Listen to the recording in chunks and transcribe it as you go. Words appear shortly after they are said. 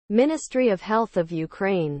Ministry of Health of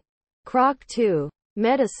Ukraine. Krok 2.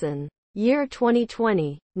 Medicine. Year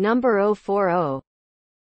 2020. Number 040.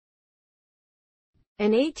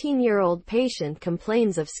 An 18-year-old patient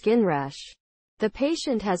complains of skin rash. The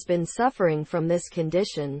patient has been suffering from this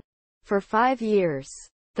condition for 5 years.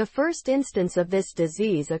 The first instance of this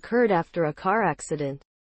disease occurred after a car accident.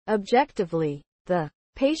 Objectively, the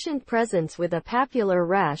patient presents with a papular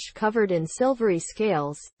rash covered in silvery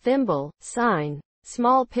scales, thimble, sign,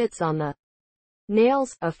 small pits on the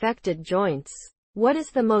nails, affected joints. What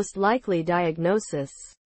is the most likely diagnosis?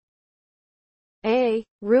 A.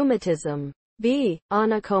 Rheumatism. B.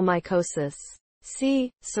 Onychomycosis.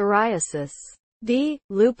 C. Psoriasis. D.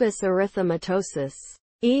 Lupus erythematosus.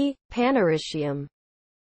 E. Panaritium.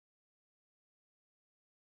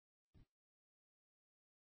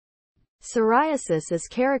 Psoriasis is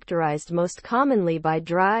characterized most commonly by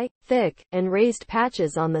dry, thick, and raised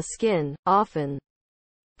patches on the skin, often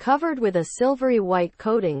covered with a silvery white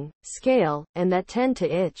coating, scale, and that tend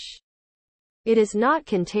to itch. It is not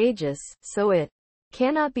contagious, so it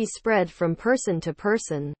cannot be spread from person to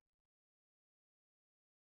person.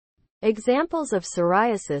 Examples of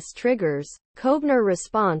psoriasis triggers: Koebner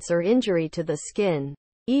response or injury to the skin,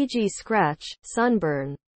 e.g. scratch,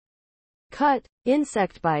 sunburn, cut,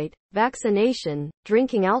 insect bite, vaccination,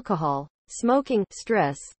 drinking alcohol, smoking,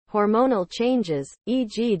 stress, hormonal changes,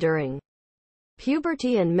 e.g. during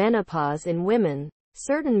puberty and menopause in women,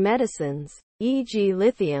 certain medicines, e.g.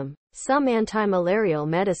 lithium, some antimalarial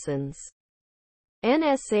medicines,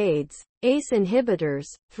 NSAIDs, ACE inhibitors,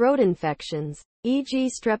 throat infections, e.g.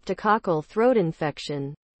 streptococcal throat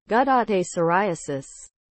infection, gut-ate psoriasis,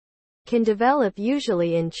 can develop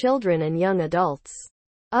usually in children and young adults.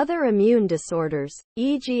 Other immune disorders,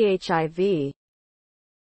 e.g. HIV.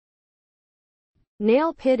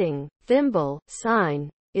 Nail pitting, thimble, sign,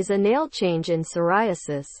 is a nail change in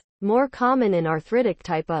psoriasis, more common in arthritic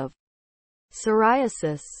type of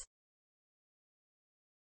psoriasis.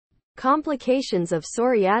 Complications of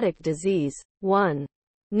psoriatic disease. 1.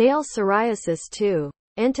 Nail psoriasis. 2.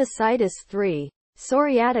 Enthesitis. 3.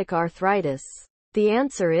 Psoriatic arthritis. The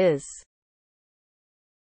answer is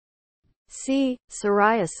C.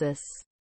 Psoriasis.